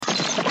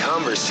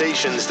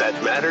conversations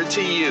that matter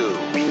to you.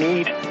 We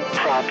need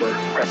proper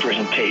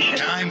representation.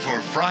 Time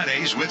for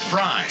Fridays with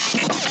Fry.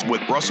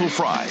 With Russell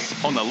Fry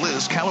on the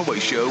Liz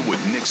Callaway Show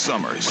with Nick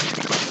Summers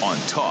on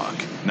Talk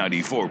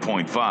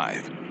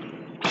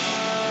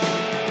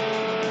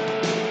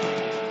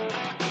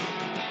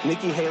 94.5.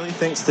 Nikki Haley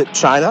thinks that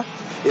China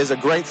is a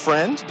great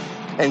friend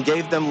and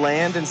gave them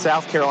land in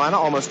South Carolina,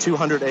 almost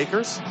 200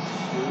 acres.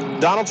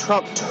 Donald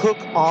Trump took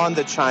on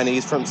the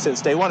Chinese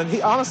since day one, and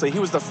he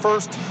was the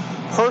first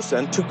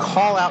person to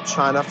call out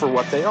China for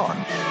what they are.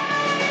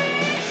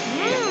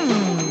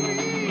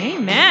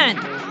 Amen,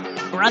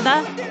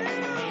 brother.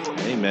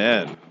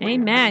 Amen.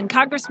 Amen.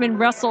 Congressman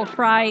Russell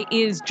Fry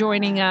is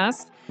joining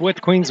us. With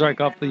Queensryche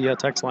off the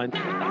text line.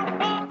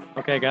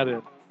 Okay, got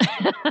it.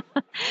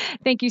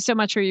 Thank you so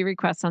much for your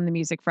requests on the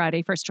Music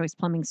Friday, First Choice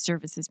Plumbing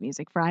Services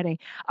Music Friday.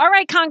 All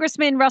right,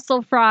 Congressman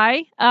Russell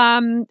Fry,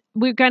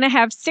 we're going to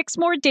have 6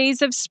 more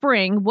days of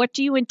spring. What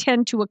do you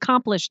intend to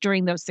accomplish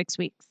during those 6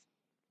 weeks?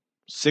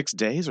 6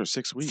 days or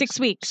 6 weeks? 6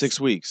 weeks. 6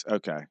 weeks.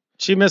 Okay.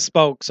 She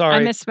misspoke. Sorry. I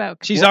misspoke.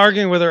 She's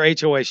arguing with her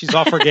HOA. She's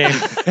off her game.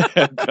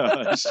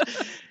 Gosh.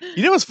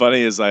 You know what's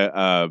funny is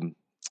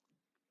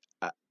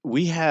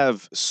we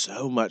have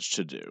so much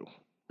to do.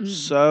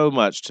 So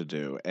much to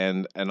do,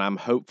 and I'm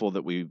hopeful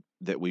that we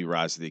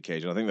rise to the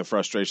occasion. I think the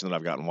frustration that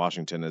I've got in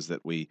Washington is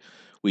that we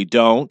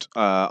don't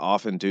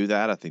often do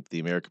that. I think the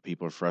American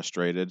people are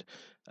frustrated,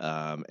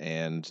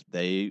 and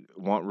they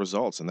want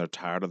results, and they're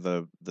tired of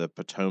the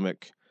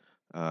Potomac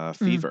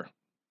fever.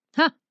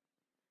 Huh.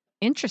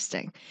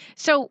 Interesting.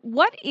 So,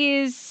 what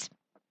is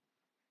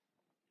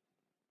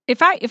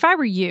if I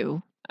were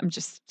you? I'm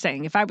just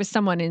saying, if I was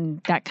someone in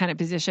that kind of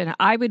position,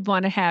 I would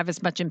want to have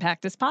as much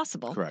impact as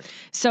possible. Correct.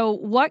 So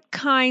what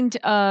kind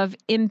of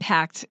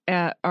impact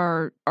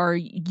are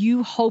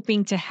you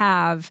hoping to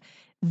have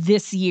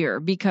this year?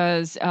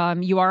 Because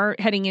you are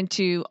heading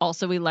into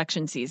also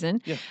election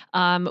season.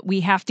 Yeah.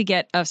 We have to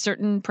get a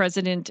certain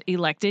president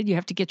elected. You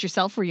have to get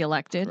yourself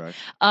reelected. Right.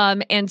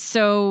 And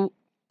so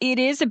it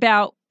is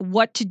about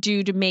what to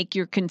do to make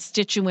your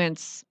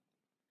constituents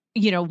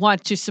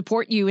want to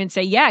support you and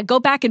say, yeah, go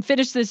back and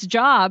finish this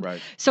job.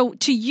 Right. So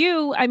to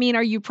you, I mean,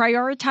 are you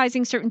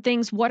prioritizing certain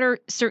things? What are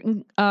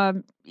certain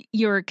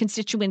your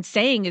constituents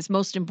saying is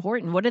most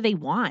important? What do they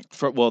want?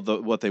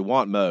 What they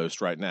want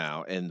most right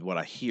now, and what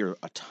I hear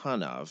a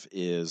ton of,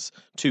 is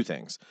 2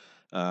 things.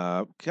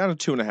 Kind of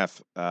 2 and a half,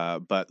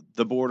 but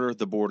the border.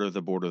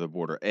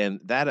 And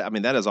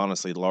that is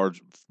honestly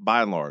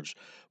by and large,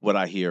 what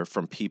I hear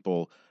from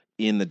people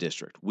in the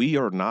district. We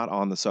are not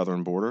on the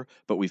southern border,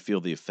 but we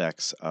feel the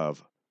effects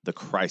of the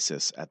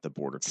crisis at the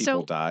border.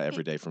 People die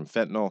every day from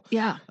fentanyl.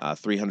 Yeah.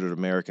 300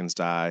 Americans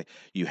die.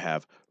 You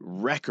have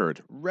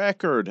record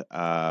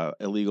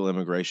illegal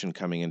immigration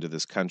coming into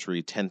this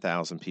country,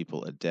 10,000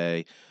 people a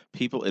day.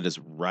 It is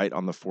right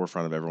on the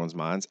forefront of everyone's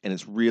minds. And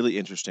it's really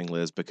interesting,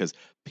 Liz, because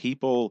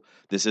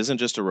this isn't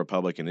just a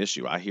Republican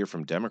issue. I hear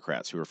from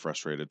Democrats who are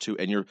frustrated too.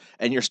 And you're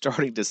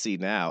starting to see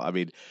now, I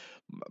mean,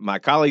 my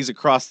colleagues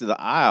across the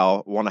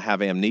aisle want to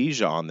have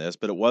amnesia on this,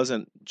 but it was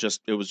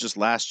just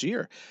last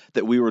year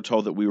that we were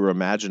told that we were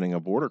imagining a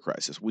border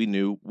crisis.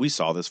 We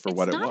saw this for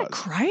what it was. It's not a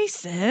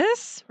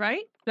crisis,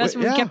 right? That's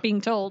what we kept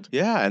being told.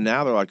 Yeah, and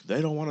now they're like,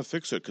 they don't want to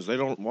fix it because they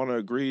don't want to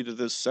agree to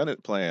this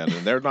Senate plan,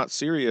 and they're not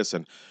serious.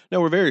 And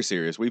no, we're very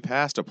serious. We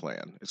passed a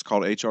plan. It's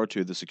called H.R.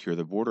 2, the Secure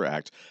the Border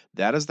Act.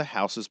 That is the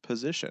House's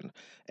position.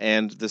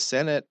 And the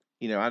Senate,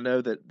 I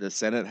know that the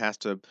Senate has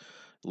to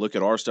look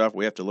at our stuff.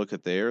 We have to look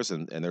at theirs,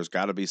 and there's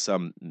got to be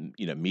some,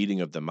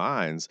 meeting of the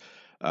minds.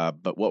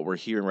 But what we're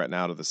hearing right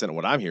now to the Senate,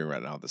 what I'm hearing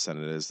right now to the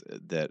Senate is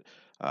that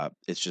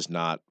it's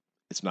not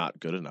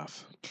good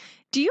enough.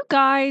 Do you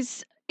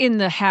guys in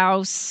the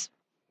House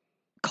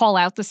call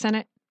out the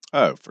Senate?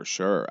 Oh, for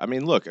sure. I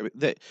mean, look,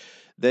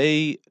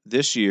 they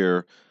this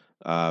year,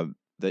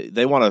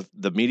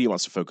 the media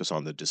wants to focus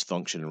on the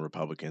dysfunction in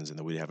Republicans and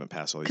that we haven't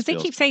passed all these bills.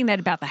 Because they keep saying that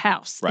about the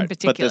House in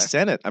particular. But the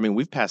Senate, I mean,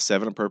 we've passed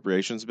 7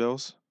 appropriations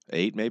bills.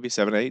 8, maybe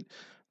 7, 8.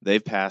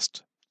 They've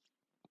passed,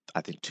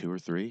 I think, 2 or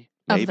 3,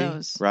 maybe. Of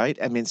those. Right?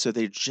 I mean, so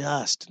they're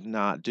just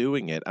not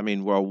doing it. I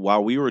mean,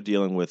 while we were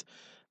dealing with,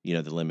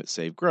 the Limit,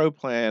 Save, Grow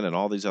plan and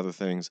all these other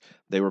things,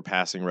 they were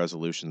passing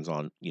resolutions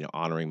on,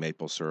 honoring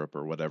maple syrup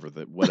or whatever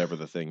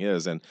the thing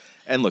is. And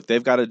look,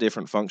 they've got a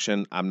different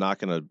function. I'm not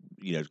going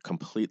to,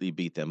 completely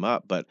beat them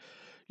up, but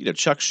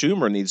Chuck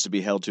Schumer needs to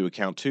be held to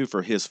account too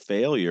for his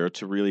failure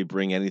to really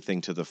bring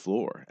anything to the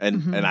floor.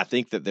 And I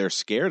think that they're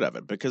scared of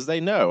it because they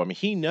know,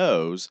 he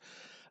knows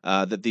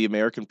that the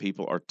American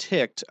people are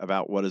ticked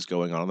about what is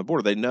going on the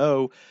border. They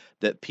know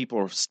that people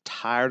are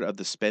tired of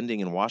the spending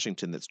in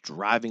Washington that's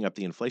driving up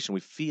the inflation. We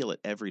feel it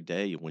every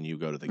day when you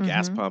go to the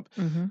gas pump,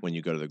 when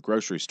you go to the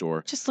grocery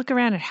store. Just look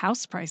around at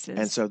house prices.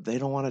 And so they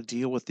don't want to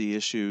deal with the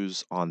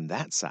issues on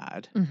that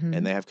side,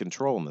 and they have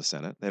control in the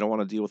Senate. They don't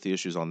want to deal with the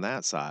issues on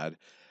that side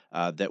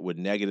that would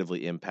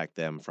negatively impact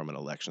them from an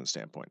election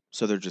standpoint.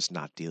 So they're just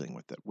not dealing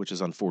with it, which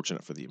is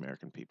unfortunate for the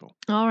American people.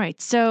 All right.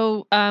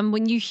 So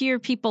when you hear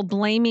people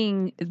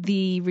blaming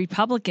the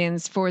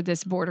Republicans for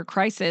this border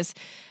crisis,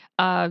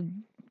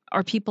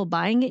 Are people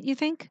buying it, you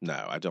think?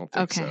 No, I don't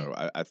think Okay.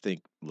 so. I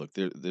think, look,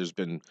 there's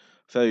been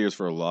failures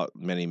for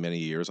many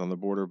years on the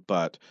border,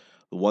 but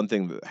the one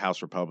thing that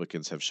House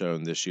Republicans have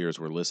shown this year is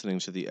we're listening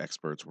to the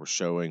experts. We're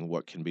showing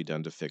what can be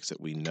done to fix it.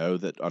 We know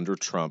that under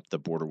Trump, the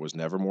border was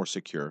never more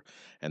secure.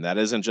 And that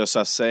isn't just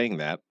us saying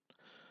that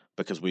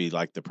because we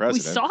like the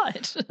president. We saw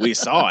it. We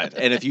saw it.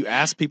 And if you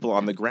ask people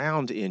on the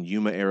ground in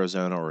Yuma,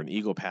 Arizona, or in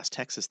Eagle Pass,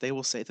 Texas, they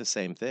will say the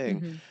same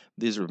thing. Mm-hmm.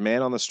 These are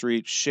man on the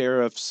street,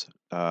 sheriffs,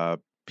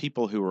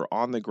 people who are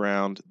on the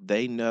ground.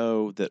 They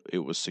know that it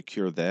was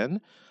secure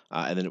then,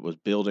 and then it was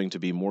building to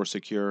be more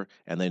secure.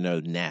 And they know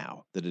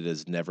now that it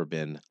has never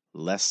been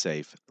less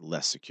safe,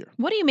 less secure.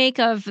 What do you make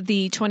of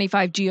the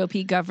 25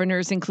 GOP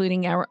governors,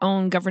 including our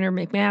own Governor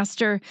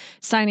McMaster,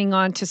 signing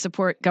on to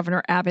support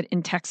Governor Abbott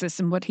in Texas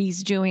and what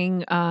he's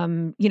doing,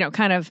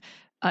 kind of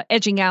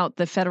edging out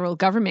the federal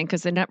government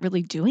because they're not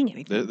really doing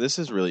anything? This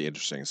is really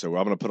interesting. So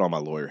I'm going to put on my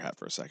lawyer hat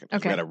for a second.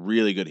 Okay. We had a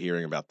really good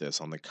hearing about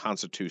this on the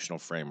constitutional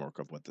framework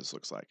of what this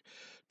looks like.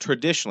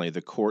 Traditionally,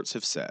 the courts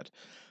have said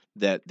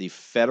that the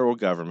federal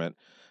government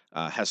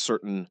has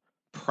certain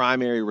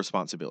primary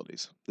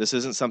responsibilities. This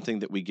isn't something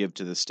that we give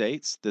to the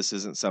states. This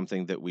isn't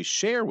something that we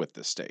share with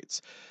the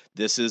states.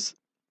 This is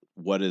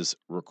what is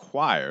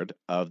required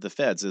of the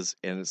feds,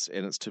 and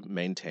it's to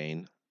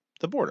maintain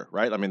the border,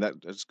 right? I mean, that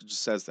just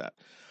says that.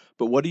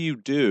 But what do you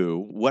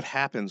do? What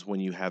happens when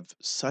you have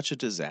such a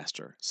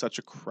disaster, such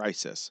a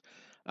crisis,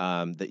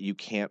 that you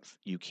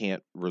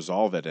can't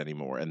resolve it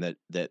anymore, and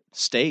that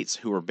states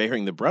who are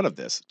bearing the brunt of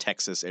this,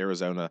 Texas,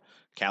 Arizona,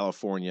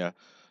 California,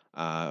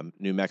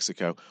 New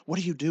Mexico, what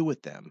do you do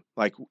with them?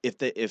 Like if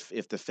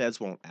the feds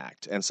won't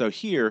act? And so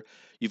here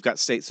you've got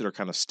states that are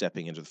kind of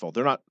stepping into the fold.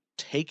 They're not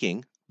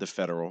taking the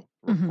federal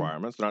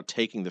requirements. They're not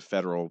taking the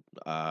federal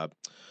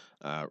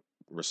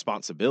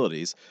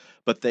responsibilities,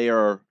 but they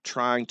are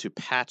trying to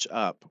patch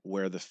up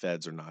where the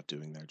feds are not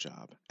doing their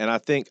job. And I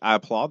think I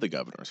applaud the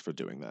governors for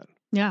doing that.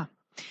 Yeah.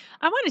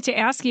 I wanted to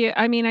ask you,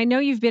 I mean, I know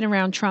you've been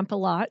around Trump a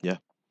lot. Yeah.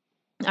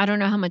 I don't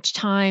know how much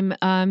time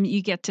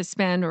you get to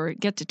spend or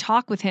get to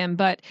talk with him,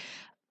 but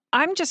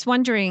I'm just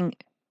wondering,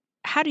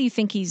 how do you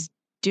think he's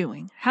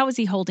doing? How is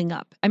he holding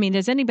up? I mean,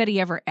 does anybody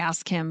ever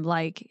ask him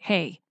like,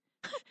 hey,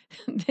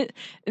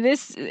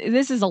 this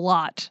is a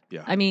lot.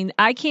 Yeah. I mean,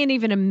 I can't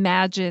even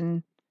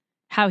imagine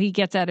how he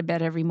gets out of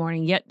bed every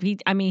morning. Yet,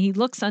 he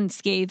looks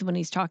unscathed when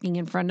he's talking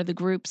in front of the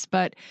groups.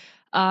 But,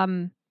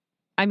 I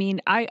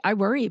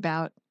worry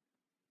about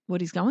what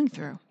he's going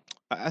through.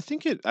 I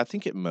think it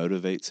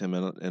motivates him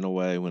in a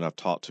way. When I've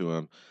talked to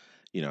him,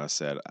 I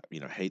said,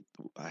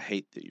 I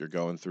hate that you're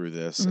going through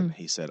this. And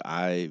he said,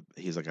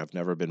 he's like, I've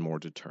never been more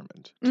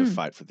determined to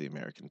fight for the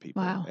American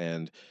people. Wow.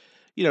 And,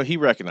 he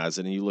recognized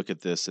it. And you look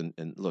at this and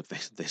look,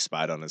 they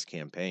spied on his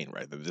campaign,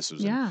 right? This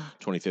was in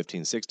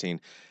 2015,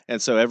 16.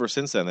 And so ever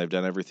since then, they've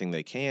done everything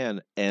they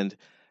can. And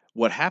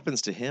what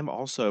happens to him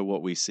also,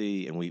 what we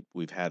see, and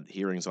we've had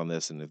hearings on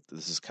this and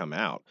this has come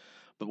out,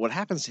 but what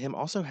happens to him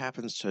also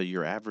happens to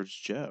your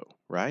average Joe,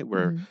 right?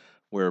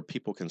 Where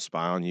people can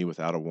spy on you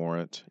without a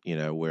warrant,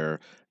 where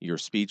your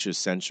speech is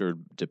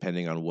censored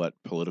depending on what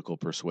political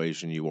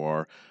persuasion you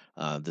are.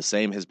 The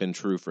same has been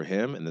true for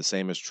him, and the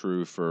same is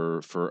true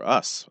for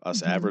us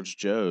average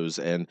Joes.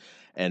 And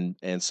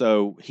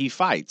so he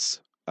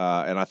fights,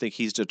 and I think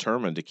he's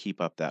determined to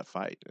keep up that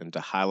fight and to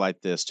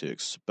highlight this, to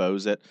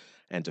expose it,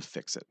 and to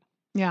fix it.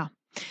 Yeah.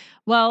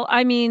 Well,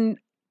 I mean,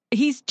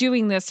 he's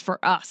doing this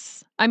for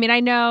us. I mean,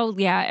 I know,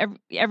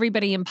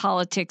 everybody in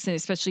politics, and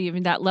especially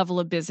even that level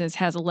of business,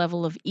 has a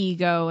level of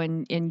ego,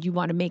 and you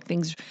want to make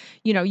things,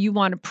 you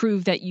want to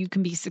prove that you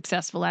can be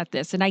successful at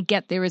this. And I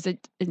get there is an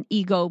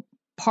ego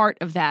part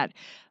of that,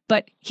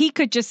 but he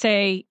could just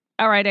say,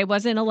 all right, I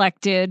wasn't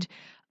elected.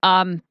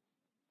 I'm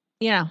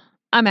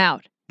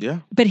out. Yeah.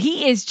 But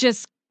he is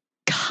just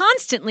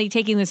constantly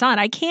taking this on.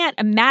 I can't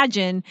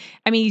imagine.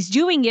 I mean, he's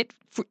doing it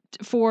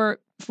for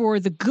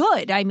the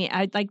good. I mean,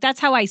 that's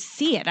how I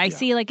see it. I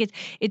see like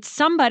it's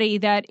somebody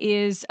that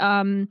is,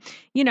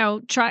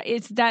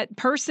 it's that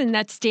person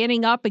that's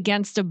standing up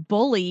against a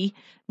bully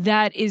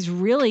that is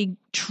really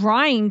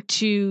trying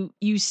to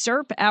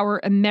usurp our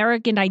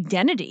American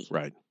identity.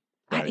 Right.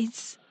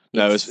 It's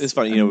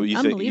funny.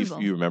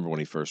 You remember when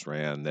he first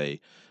ran, the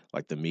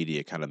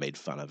media kind of made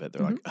fun of it.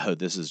 They're like, oh,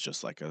 this is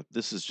just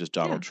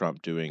Donald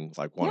Trump doing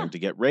wanting to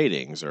get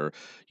ratings, or,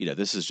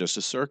 this is just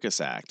a circus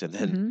act.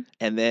 And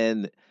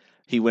then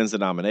he wins the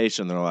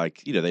nomination. They're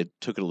like, they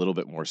took it a little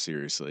bit more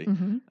seriously.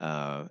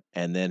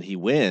 And then he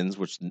wins,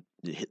 which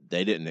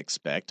they didn't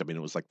expect. I mean,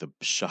 it was like the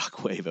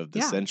shockwave of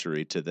the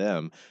century to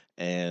them.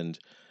 And,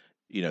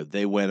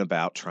 they went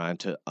about trying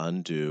to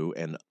undo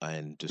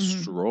and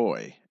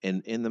destroy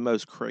in the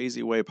most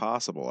crazy way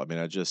possible. I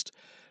mean,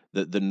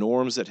 the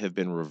norms that have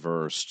been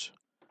reversed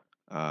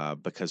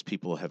because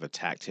people have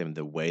attacked him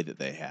the way that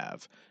they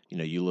have.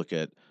 You look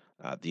at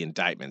the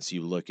indictments,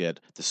 you look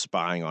at the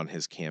spying on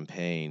his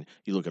campaign,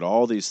 you look at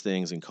all these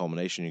things in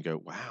culmination, you go,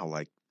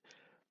 wow,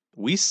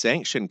 we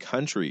sanction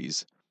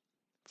countries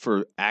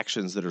for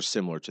actions that are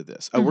similar to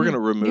this. Oh, we're going to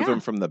remove him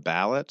from the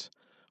ballot.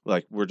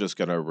 We're just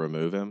going to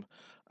remove him.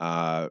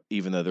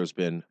 even though there's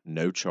been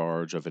no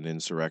charge of an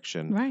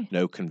insurrection, Right.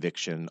 no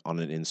conviction on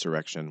an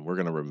insurrection. We're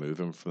going to remove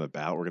him from the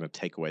ballot. We're going to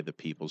take away the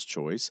people's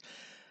choice.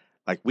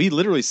 Like, we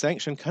literally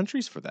sanction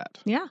countries for that.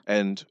 Yeah.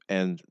 And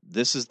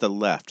this is the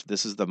left.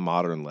 This is the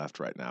modern left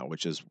right now,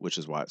 which is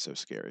why it's so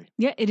scary.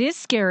 Yeah, it is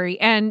scary.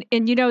 And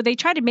they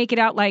try to make it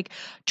out like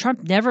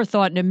Trump never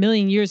thought in a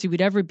million years he would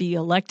ever be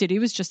elected. It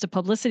was just a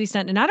publicity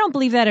stunt. And I don't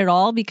believe that at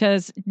all,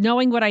 because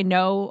knowing what I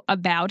know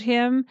about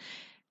him,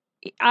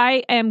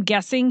 I am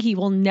guessing he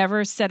will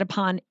never set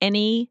upon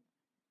any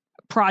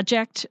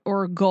project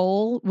or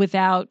goal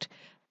without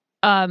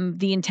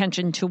the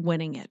intention to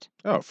winning it.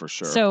 Oh, for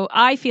sure. So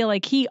I feel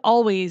like he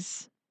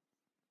always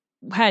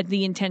had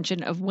the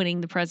intention of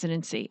winning the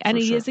presidency, and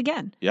For he sure. is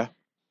again. Yeah.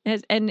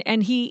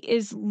 And he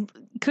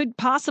could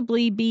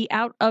possibly be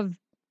out of,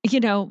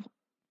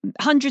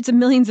 hundreds of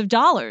millions of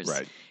dollars,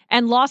 Right.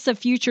 and loss of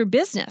future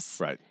business,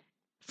 Right.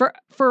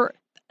 for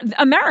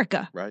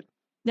America. Right.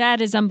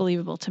 That is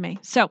unbelievable to me.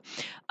 So,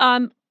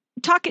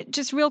 talk it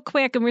just real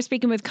quick, and we're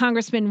speaking with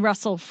Congressman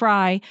Russell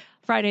Fry.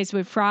 Fridays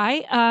with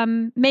Fry.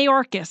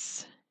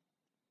 Mayorkas,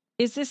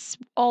 is this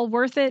all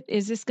worth it?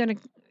 Is this going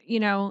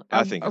to,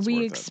 I think are it's we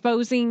worth it.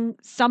 exposing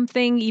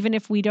something, even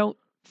if we don't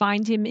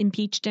find him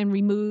impeached and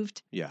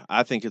removed? Yeah,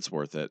 I think it's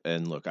worth it.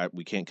 And look,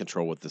 we can't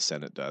control what the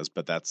Senate does,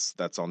 but that's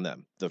on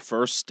them. The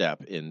first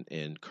step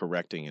in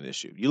correcting an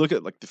issue, you look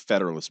at like the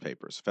Federalist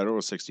Papers.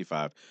 Federalist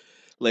 65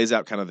 lays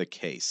out kind of the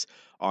case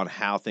on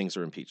how things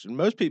are impeached. And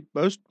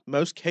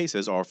most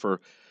cases are for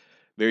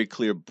very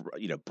clear,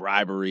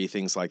 bribery,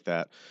 things like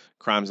that,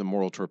 crimes of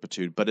moral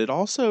turpitude. But it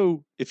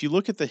also, if you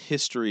look at the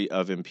history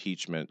of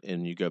impeachment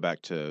and you go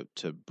back to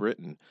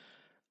Britain,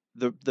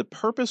 the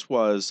purpose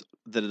was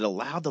that it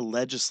allowed the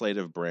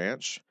legislative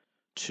branch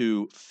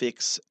to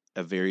fix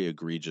a very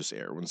egregious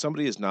error. When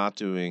somebody is not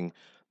doing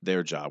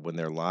their job, when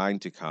they're lying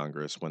to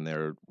Congress, when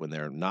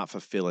they're not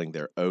fulfilling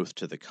their oath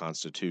to the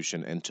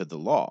Constitution and to the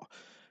law,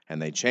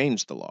 and they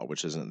change the law,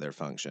 which isn't their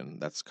function,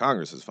 that's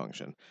Congress's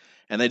function,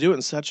 and they do it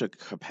in such a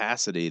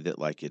capacity that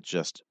like it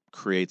just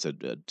creates a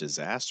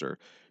disaster,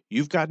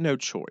 you've got no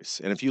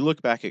choice. And if you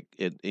look back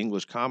at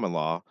English common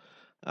law,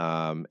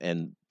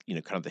 and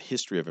kind of the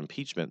history of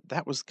impeachment,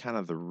 that was kind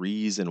of the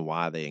reason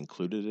why they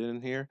included it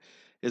in here,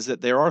 is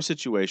that there are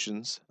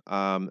situations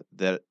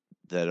that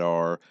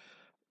are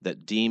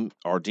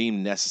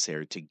deemed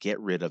necessary to get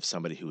rid of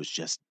somebody who is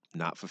just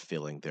not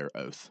fulfilling their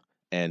oath.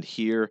 And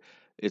here,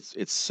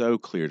 it's so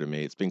clear to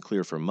me. It's been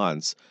clear for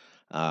months,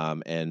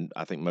 and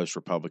I think most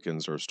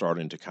Republicans are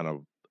starting to kind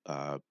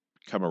of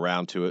come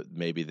around to it.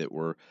 Maybe that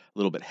we're a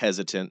little bit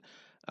hesitant.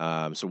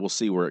 So we'll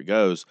see where it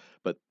goes.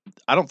 But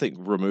I don't think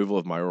removal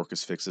of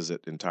Mayorkas fixes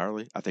it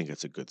entirely. I think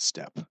it's a good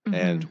step. Mm-hmm.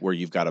 And where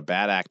you've got a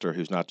bad actor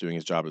who's not doing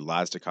his job, who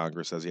lies to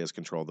Congress, says he has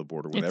control of the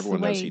border, when It's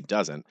everyone the knows way he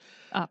doesn't,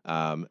 up.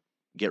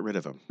 Get rid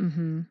of him.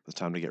 Mm-hmm. It's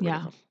time to get rid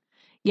of him.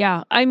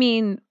 Yeah. I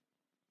mean,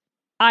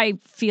 I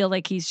feel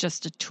like he's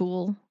just a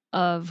tool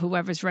of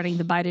whoever's running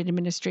the Biden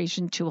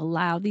administration to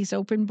allow these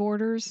open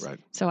borders. Right.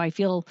 So I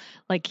feel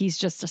like he's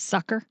just a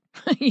sucker,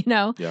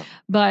 Yeah.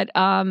 But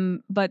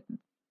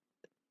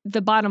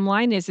the bottom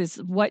line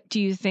is what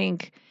do you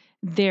think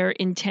their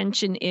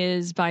intention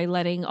is by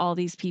letting all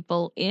these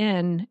people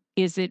in?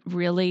 Is it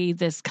really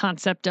this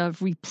concept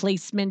of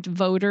replacement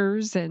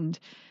voters? And,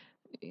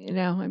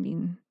 I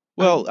mean.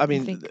 Well,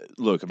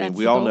 look, that's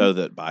we the all goal? know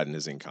that Biden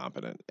is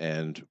incompetent,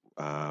 and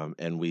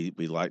we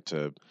like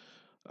to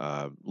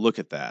look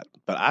at that.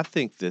 But I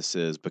think this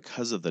is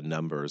because of the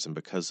numbers and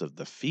because of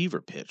the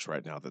fever pitch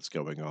right now that's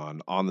going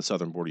on the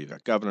southern border. You've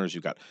got governors,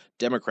 you've got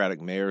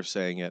Democratic mayors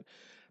saying it.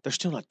 They're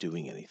still not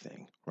doing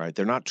anything, right?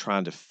 They're not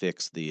trying to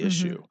fix the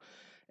issue.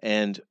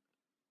 And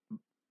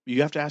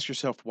you have to ask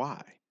yourself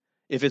why.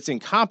 If it's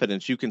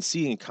incompetence, you can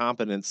see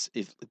incompetence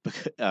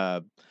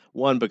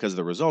one, because of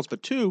the results,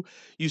 but two,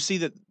 you see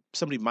that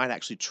somebody might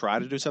actually try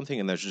to do something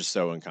and they're just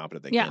so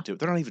incompetent they can't do it.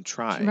 They're not even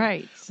trying.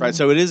 Right.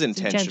 So it is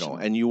intentional,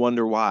 and you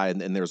wonder why.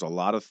 And there's a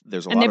lot of they're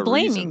of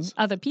blaming reasons.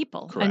 other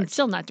people Correct. and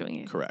still not doing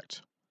it.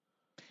 Correct.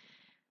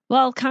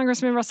 Well,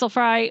 Congressman Russell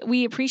Fry,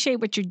 we appreciate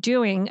what you're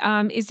doing.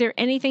 Is there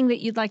anything that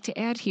you'd like to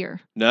add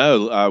here?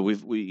 No,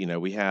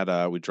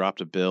 we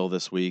dropped a bill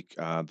this week.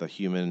 The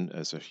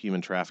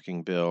human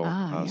trafficking bill,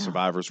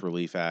 Survivors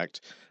Relief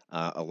Act,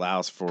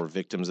 allows for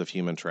victims of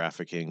human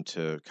trafficking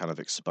to kind of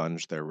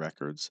expunge their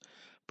records.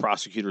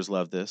 Prosecutors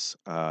love this.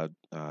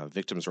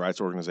 Victims' rights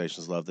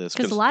organizations love this.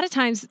 Because a lot of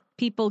times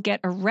people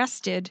get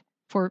arrested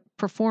for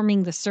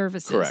performing the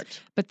services.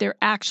 Correct. But they're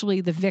actually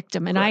the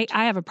victim. And I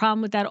have a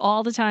problem with that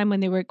all the time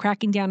when they were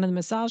cracking down on the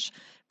massage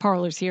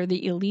parlors here,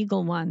 the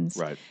illegal ones.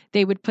 Right.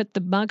 They would put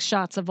the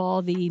mugshots of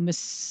all the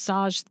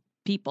massage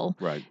people,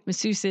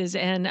 masseuses,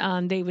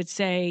 and they would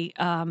say,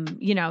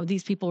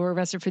 these people were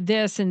arrested for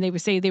this, and they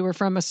would say they were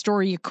from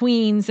Astoria,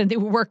 Queens, and they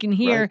were working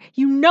here.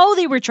 Right.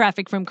 They were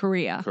trafficked from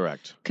Korea.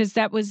 Correct. Because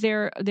that was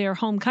their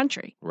home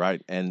country.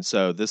 Right. And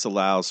so this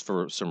allows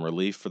for some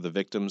relief for the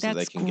victims so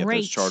they can get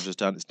those charges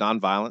done. It's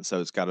nonviolent,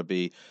 so it's got to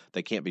be,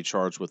 they can't be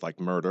charged with like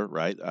murder,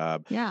 right?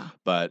 Yeah.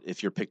 But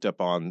if you're picked up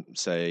on,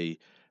 say,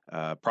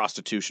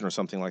 prostitution or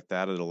something like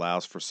that, it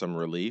allows for some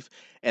relief.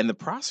 And the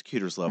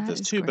prosecutors love That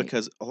this is too, great.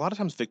 because a lot of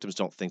times victims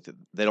don't think that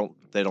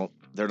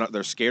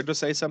they're scared to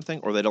say something,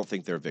 or they don't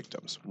think they're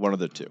victims, one of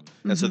the two.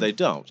 And so they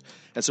don't.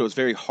 And so it's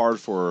very hard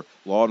for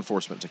law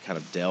enforcement to kind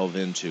of delve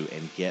into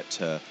and get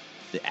to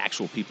the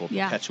actual people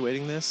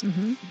perpetuating this.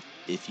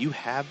 If you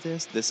have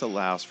this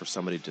allows for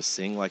somebody to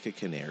sing like a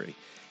canary.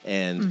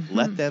 And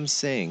let them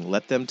sing.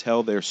 Let them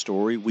tell their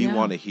story. We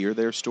want to hear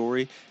their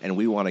story, and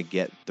we want to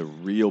get the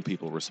real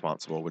people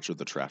responsible, which are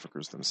the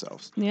traffickers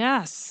themselves.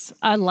 Yes,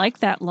 I like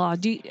that law.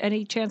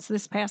 Any chance of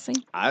this passing?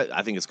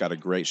 I think it's got a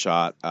great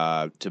shot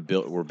to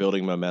build. We're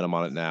building momentum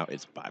on it now.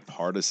 It's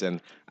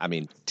bipartisan. I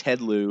mean, Ted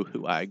Lieu,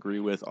 who I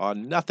agree with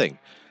on nothing.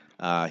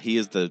 He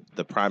is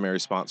the primary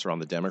sponsor on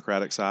the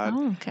Democratic side.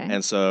 Oh, okay.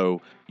 And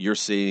so you're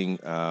seeing,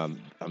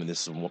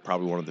 this is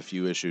probably one of the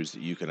few issues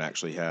that you can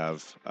actually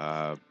have,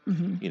 some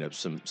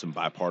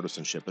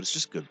bipartisanship, but it's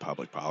just good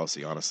public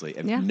policy, honestly.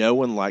 And no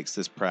one likes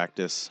this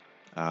practice.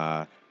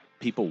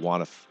 People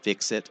want to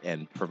fix it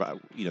and provide,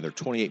 there are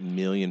 28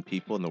 million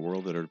people in the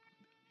world that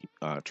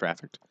are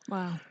trafficked.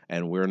 Wow.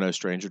 And we're no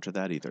stranger to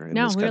that either in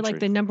no, this we're country. like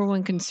the number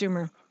one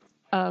consumer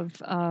of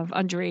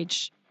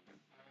underage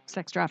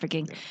sex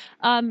trafficking.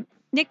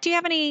 Nick, do you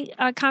have any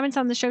comments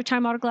on the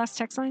Showtime Autoglass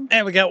text line?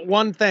 And we got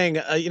one thing,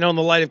 in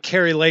the light of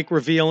Carrie Lake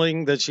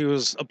revealing that she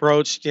was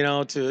approached,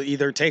 to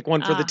either take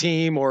one for the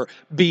team or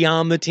be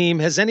on the team.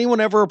 Has anyone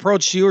ever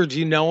approached you, or do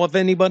you know of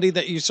anybody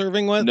that you're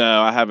serving with?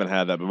 No, I haven't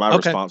had that, but my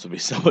response would be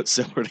somewhat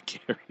similar to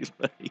Carrie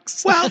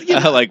Lake's. Well,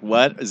 like,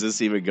 what is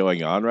this even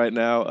going on right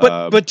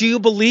now? But do you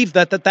believe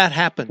that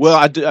happens? Well,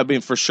 I do. I mean,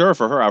 for sure,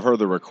 for her, I've heard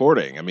the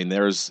recording. I mean,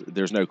 there's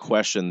no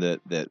question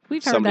that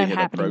We've somebody heard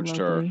that had approached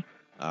locally. her.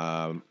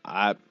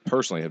 I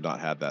personally have not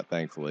had that,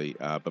 thankfully,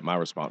 but my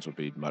response would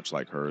be much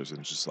like hers,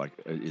 and just like,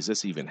 is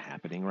this even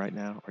happening right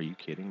now? Are you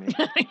kidding me?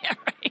 Yeah,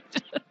 right.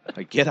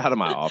 Like, get out of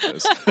my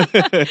office.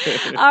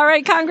 All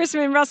right,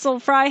 Congressman Russell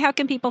Fry, how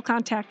can people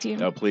contact you?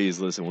 No, please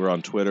listen. We're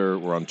on Twitter.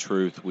 We're on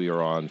Truth. We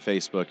are on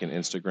Facebook and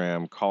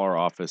Instagram. Call our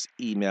office.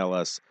 Email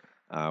us.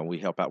 We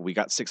help out. We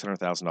got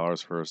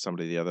 $600,000 for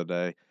somebody the other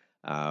day.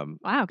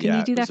 Wow, can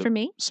you do that for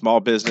me? Small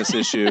business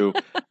issue.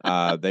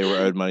 They were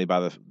owed money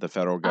by the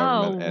federal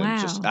government, and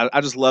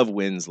I just love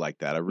wins like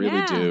that. I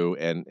really do,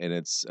 and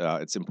it's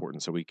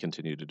important. So we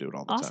continue to do it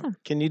all the time.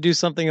 Can you do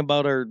something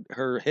about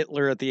her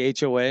Hitler at the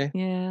HOA?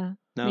 Yeah,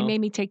 no. They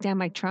made me take down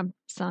my Trump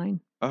sign.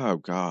 Oh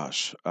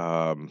gosh,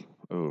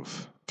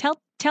 oof. Tell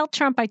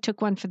Trump I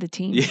took one for the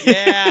team.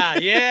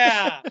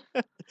 Yeah.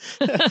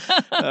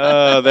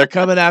 They're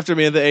coming after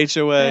me in the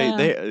HOA. Yeah.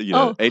 They,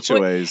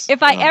 HOAs.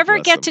 If I ever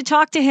get to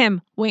talk to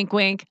him, wink,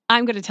 wink,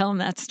 I'm going to tell him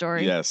that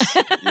story. Yes.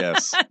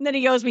 And then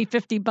he owes me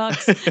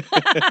 $50.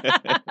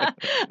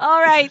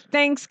 All right.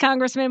 Thanks,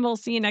 Congressman. We'll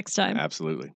see you next time. Absolutely.